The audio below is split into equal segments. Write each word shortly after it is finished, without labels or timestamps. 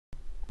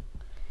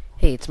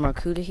Hey, it's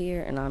Markuda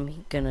here, and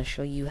I'm gonna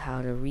show you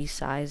how to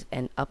resize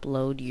and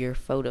upload your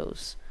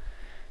photos.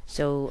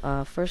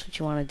 So, first what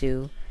you want to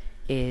do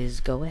is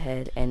go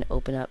ahead and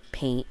open up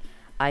Paint.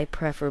 I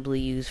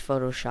preferably use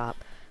Photoshop,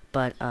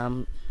 but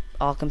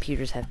all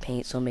computers have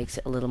Paint, so it makes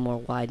it a little more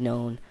wide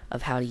known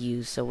of how to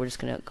use, so we're just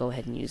gonna go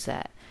ahead and use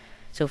that.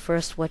 So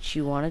first what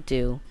you want to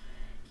do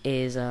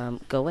is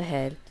go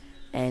ahead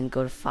and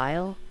go to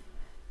File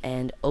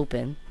and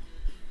Open,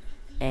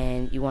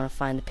 and you want to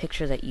find the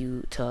picture that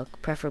you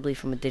took, preferably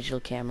from a digital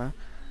camera.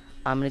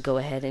 I'm going to go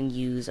ahead and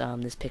use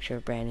this picture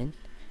of Brandon.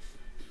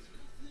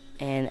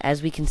 And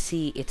as we can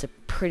see, it's a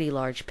pretty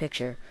large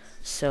picture.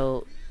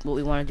 So what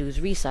we want to do is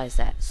resize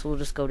that. So we'll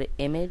just go to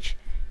Image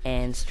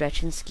and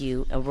Stretch and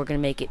Skew, and we're going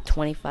to make it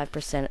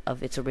 25%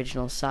 of its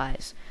original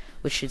size,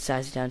 which should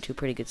size it down to a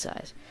pretty good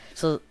size.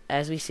 So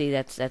as we see,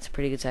 that's a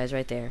pretty good size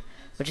right there.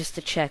 But just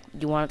to check,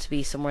 you want it to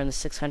be somewhere in the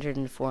 600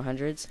 and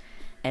 400s.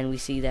 And we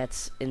see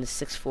that's in the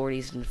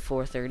 640s and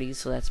 430s,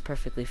 so that's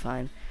perfectly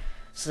fine.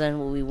 So then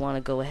what we want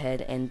to go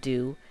ahead and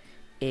do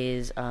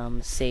is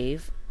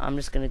save. I'm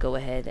just going to go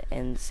ahead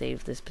and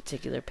save this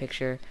particular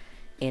picture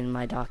in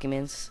my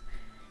documents.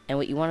 And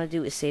what you want to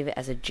do is save it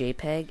as a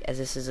JPEG, as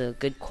this is a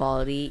good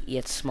quality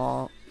yet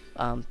small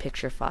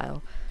picture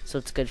file, so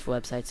it's good for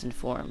websites and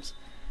forums.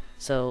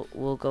 So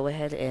we'll go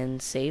ahead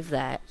and save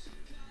that,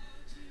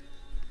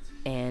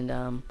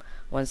 and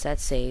once that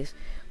saves,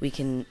 we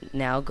can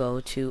now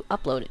go to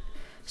upload it.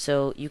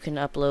 So you can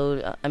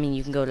upload,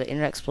 you can go to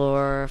Internet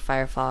Explorer,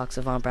 Firefox,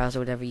 Avant Browser,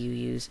 whatever you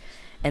use.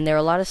 And there are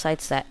a lot of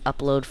sites that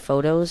upload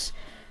photos,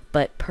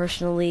 but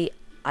personally,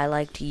 I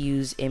like to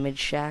use Image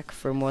Shack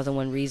for more than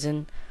one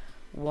reason.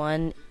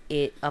 One,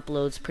 it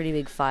uploads pretty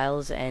big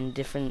files and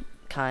different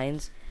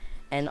kinds,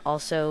 and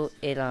also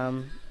it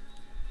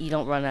you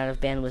don't run out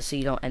of bandwidth, so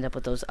you don't end up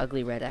with those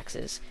ugly red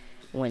X's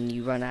when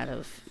you run out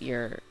of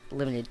your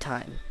limited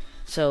time.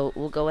 So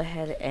we'll go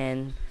ahead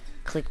and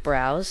click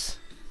Browse,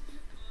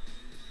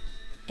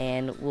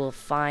 and we'll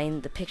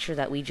find the picture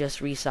that we just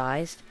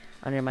resized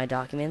under my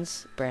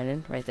documents,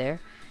 Brandon, right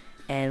there,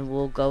 and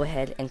we'll go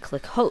ahead and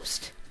click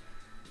Host.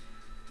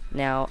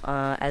 Now,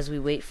 as we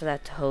wait for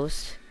that to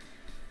host,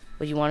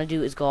 what you want to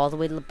do is go all the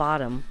way to the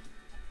bottom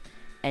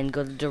and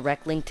go to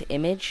Direct Link to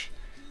Image,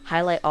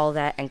 highlight all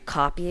that and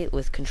copy it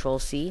with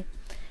Control-C,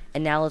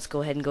 and now let's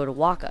go ahead and go to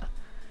Waka.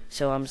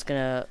 So I'm just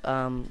gonna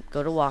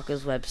go to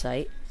Waka's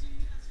website,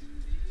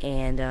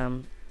 and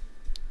I'm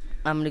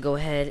gonna go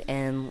ahead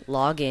and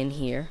log in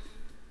here.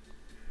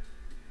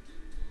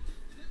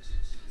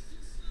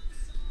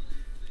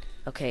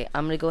 Okay,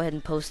 I'm gonna go ahead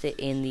and post it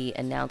in the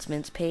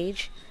announcements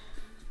page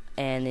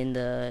and in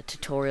the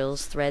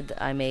tutorials thread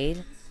that I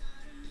made.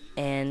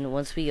 And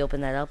once we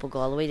open that up, we'll go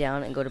all the way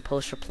down and go to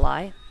post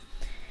reply.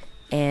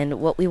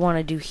 And what we want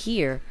to do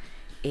here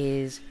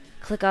is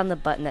click on the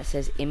button that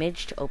says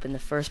image to open the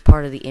first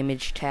part of the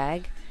image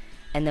tag,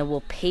 and then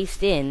we'll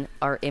paste in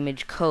our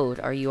image code,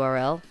 our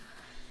URL,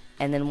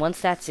 and then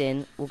once that's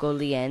in, we'll go to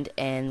the end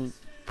and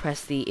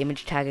press the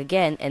image tag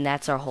again, and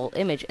that's our whole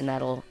image, and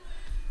that'll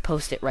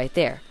post it right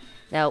there.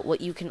 Now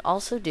what you can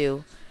also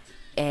do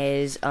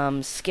is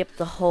skip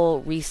the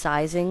whole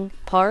resizing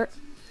part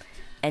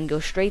and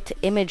go straight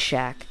to Image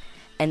Shack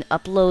and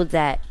upload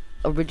that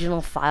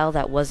original file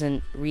that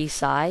wasn't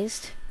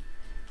resized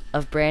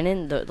of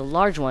Brandon, the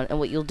large one, and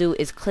what you'll do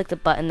is click the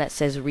button that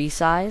says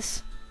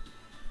resize,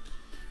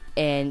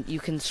 and you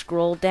can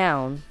scroll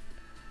down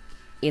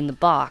in the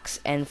box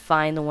and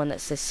find the one that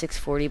says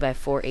 640 by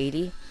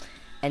 480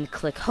 and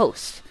click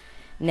host.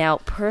 Now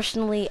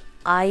personally,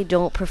 I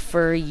don't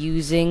prefer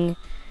using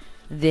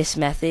this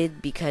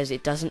method because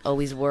it doesn't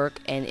always work,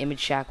 and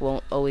Image Shack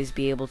won't always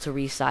be able to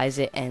resize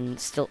it and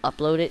still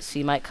upload it, so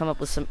you might come up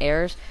with some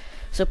errors.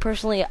 So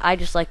personally, I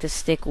just like to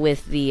stick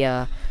with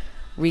the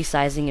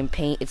resizing in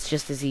Paint. It's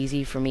just as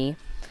easy for me.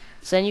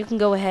 So then you can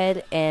go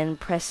ahead and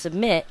press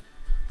submit,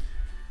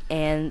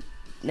 and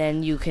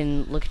then you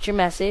can look at your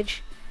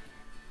message,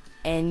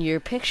 and your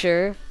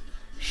picture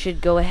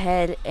should go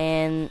ahead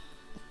and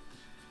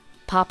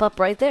pop up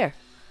right there.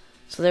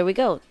 So there we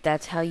go.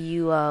 That's how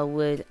you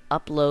would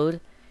upload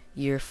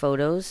your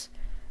photos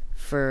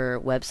for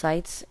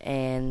websites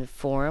and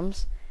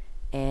forums.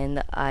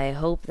 And I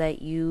hope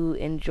that you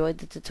enjoyed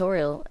the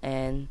tutorial,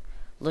 and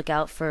look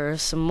out for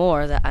some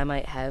more that I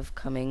might have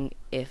coming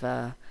if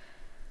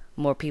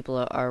more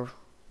people are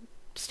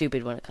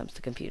stupid when it comes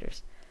to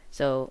computers.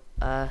 So,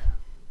 I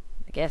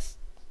guess,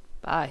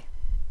 bye.